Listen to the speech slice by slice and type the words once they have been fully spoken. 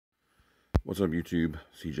What's up, YouTube?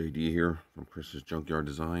 CJD here from Chris's Junkyard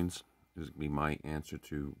Designs. This is going to be my answer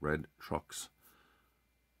to RedTrux.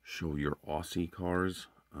 Show your Aussie cars.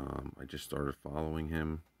 I just started following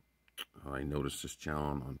him. I noticed this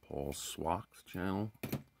channel on Paul Swack's channel.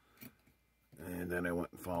 And then I went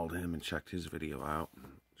and followed him and checked his video out.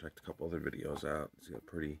 Checked a couple other videos out. He's got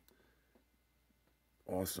a pretty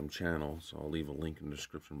awesome channel. So I'll leave a link in the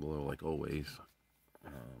description below like always.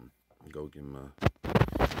 Go give him a...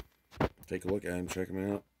 Take a look at him, check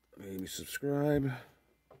him out. Maybe subscribe if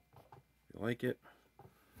you like it.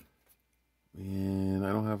 And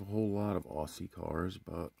I don't have a whole lot of Aussie cars,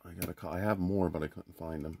 but I have more, but I couldn't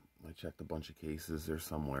find them. I checked a bunch of cases. They're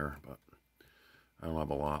somewhere, but I don't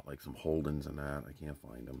have a lot, like some Holdens and that. I can't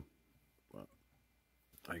find them, but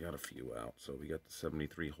I got a few out. So we got the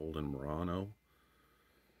 73 Holden Murano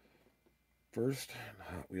first,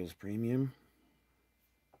 Hot Wheels Premium.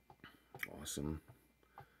 Awesome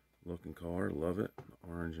looking car, love it.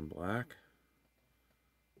 Orange and black.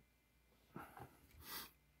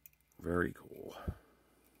 Very cool.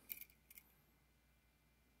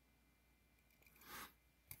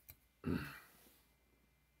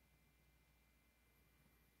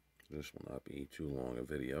 This will not be too long a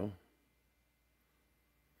video.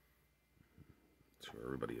 So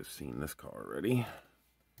everybody has seen this car already.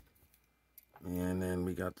 And then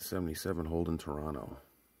we got the 77 Holden Toronto.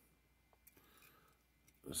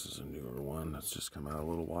 This is a newer one that's just come out a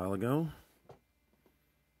little while ago.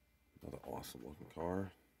 Another awesome looking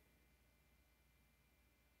car.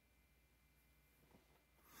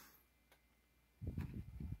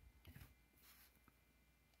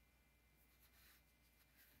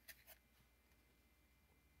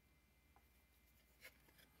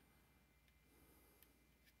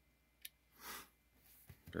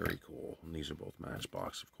 Very cool. And these are both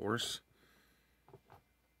Matchbox, of course.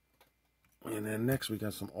 And then next we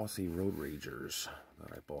got some Aussie Road Ragers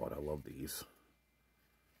that I bought. I love these.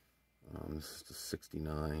 This is the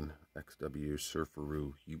 69 XW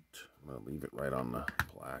Surfaroo Ute. I'm going to leave it right on the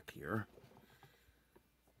plaque here.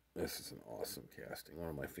 This is an awesome casting. One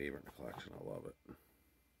of my favorite in the collection. I love it.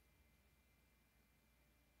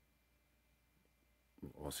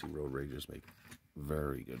 Aussie Road Ragers make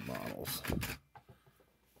very good models.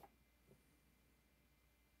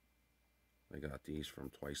 I got these from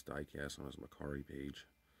Twice Diecast on his Macari page.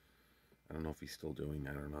 I don't know if he's still doing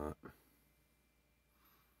that or not.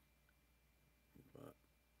 But,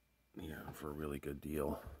 yeah, for a really good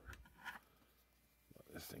deal.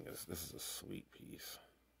 But this is a sweet piece.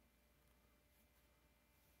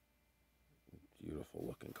 Beautiful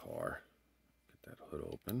looking car. Get that hood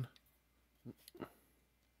open.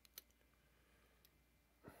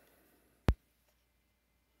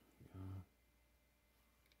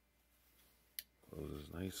 Closes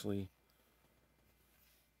nicely.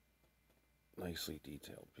 Nicely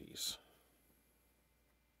detailed piece.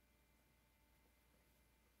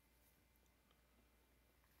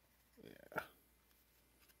 Yeah.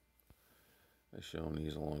 I shown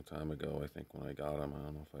these a long time ago, I think, when I got them. I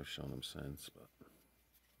don't know if I've shown them since,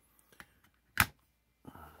 but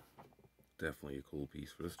definitely a cool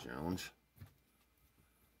piece for this challenge.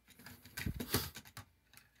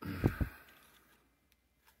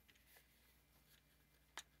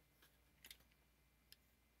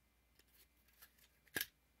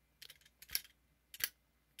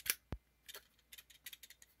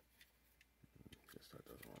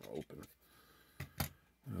 Open.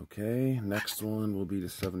 Okay, next one will be the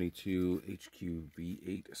 72 HQ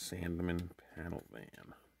V8 Sandman panel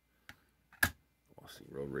van.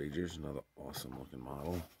 Aussie Road Ragers, another awesome looking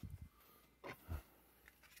model.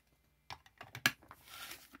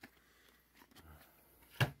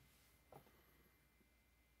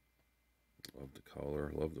 Love the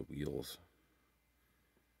color, love the wheels.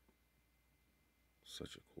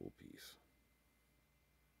 Such a cool piece.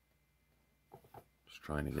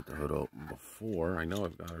 Trying to get the hood open before. I know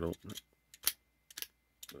I've got it open.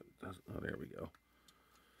 But it doesn't. Oh, there we go.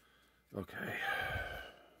 Okay.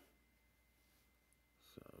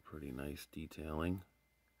 So, pretty nice detailing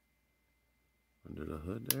under the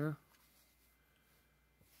hood there.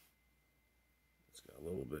 It's got a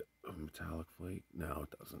little bit of metallic flake. No,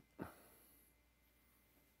 it doesn't.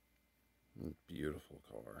 Beautiful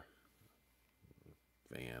car.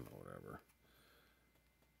 Van or whatever.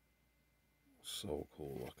 So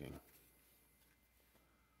cool looking.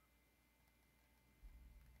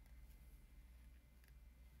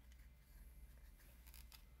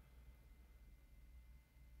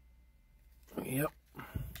 Yep.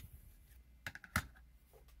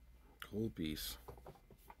 Cool piece.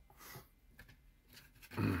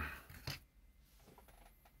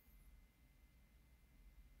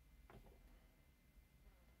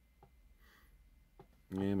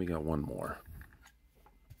 And we got one more.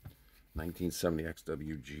 1970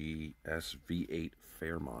 XWGS V8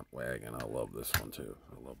 Fairmont wagon. I love this one too.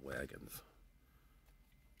 I love wagons.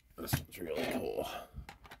 This one's really cool.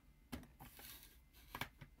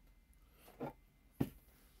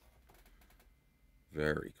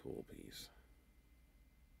 Very cool piece.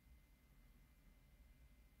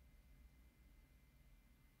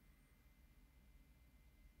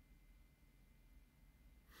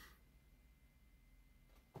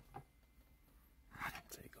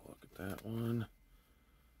 Take a look at that one.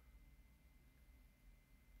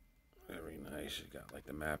 Very nice. You got like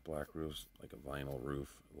the matte black roofs, like a vinyl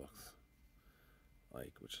roof. It looks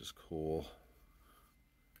like, which is cool.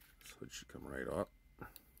 This hood should come right up.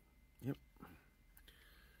 Yep.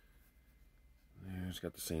 It's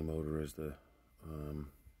got the same motor as the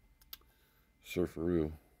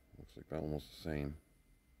Surfaroo. Looks like they're almost the same.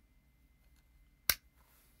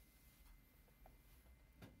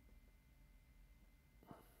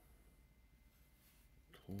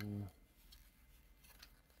 Cool.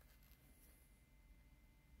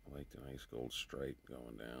 I like the nice gold stripe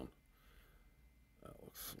going down. That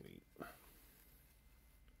looks sweet.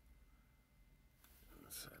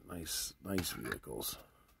 It's nice vehicles.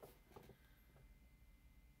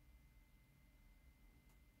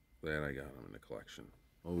 Glad I got them in the collection.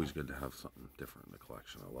 Always good to have something different in the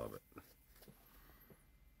collection. I love it.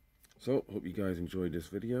 So, hope you guys enjoyed this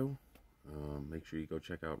video. Make sure you go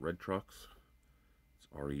check out RedTrux. It's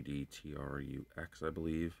RedTrux, I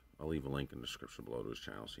believe. I'll leave a link in the description below to his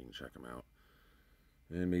channel so you can check him out.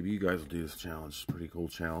 And maybe you guys will do this challenge. It's a pretty cool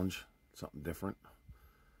challenge. Something different.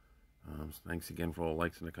 Thanks again for all the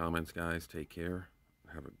likes in the comments, guys. Take care.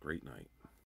 Have a great night.